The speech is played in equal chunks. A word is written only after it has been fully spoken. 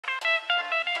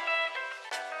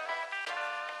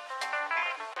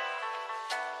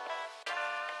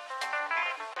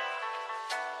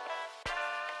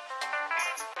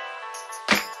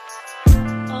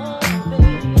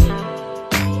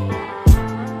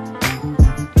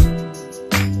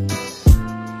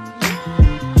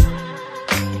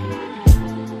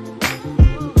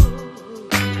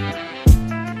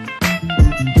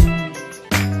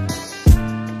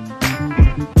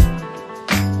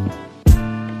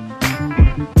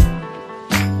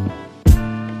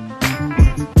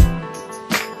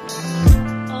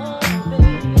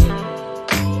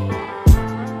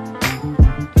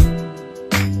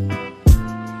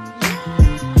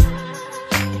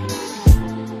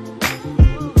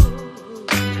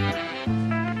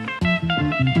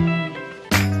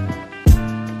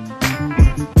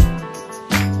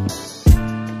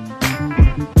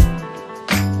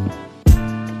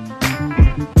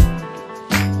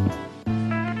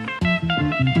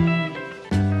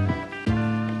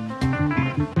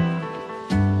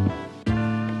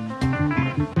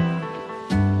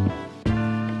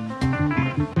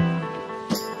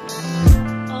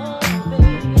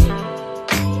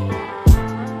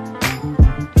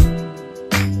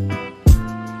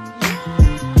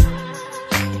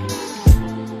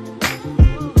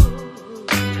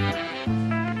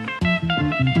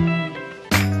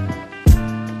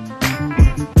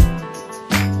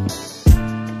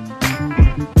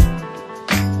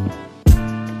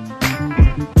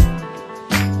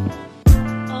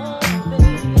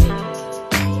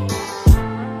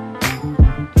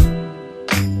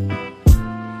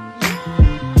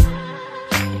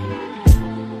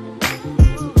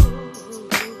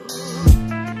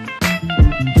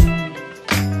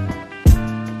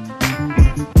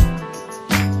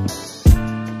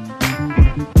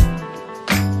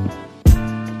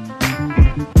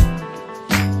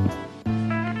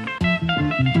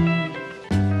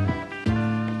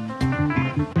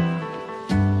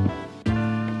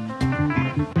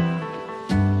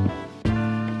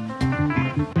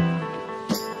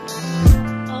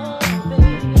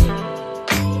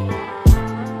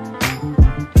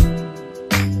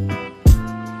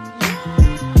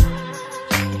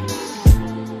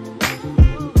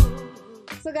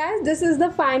guys, this is the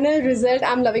final result.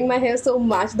 I'm loving my hair so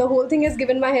much. The whole thing has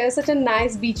given my hair such a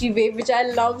nice beachy wave, which I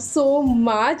love so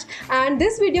much. And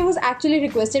this video was actually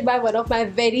requested by one of my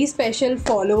very special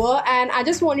follower, and I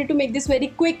just wanted to make this very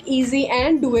quick, easy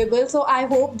and doable. So I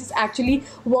hope this actually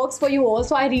works for you all.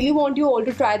 So I really want you all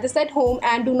to try this at home,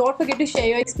 and do not forget to share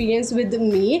your experience with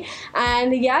me.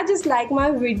 And yeah, just like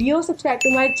my video, subscribe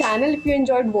to my channel if you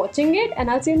enjoyed watching it, and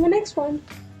I'll see you in the next one.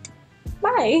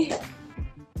 Bye.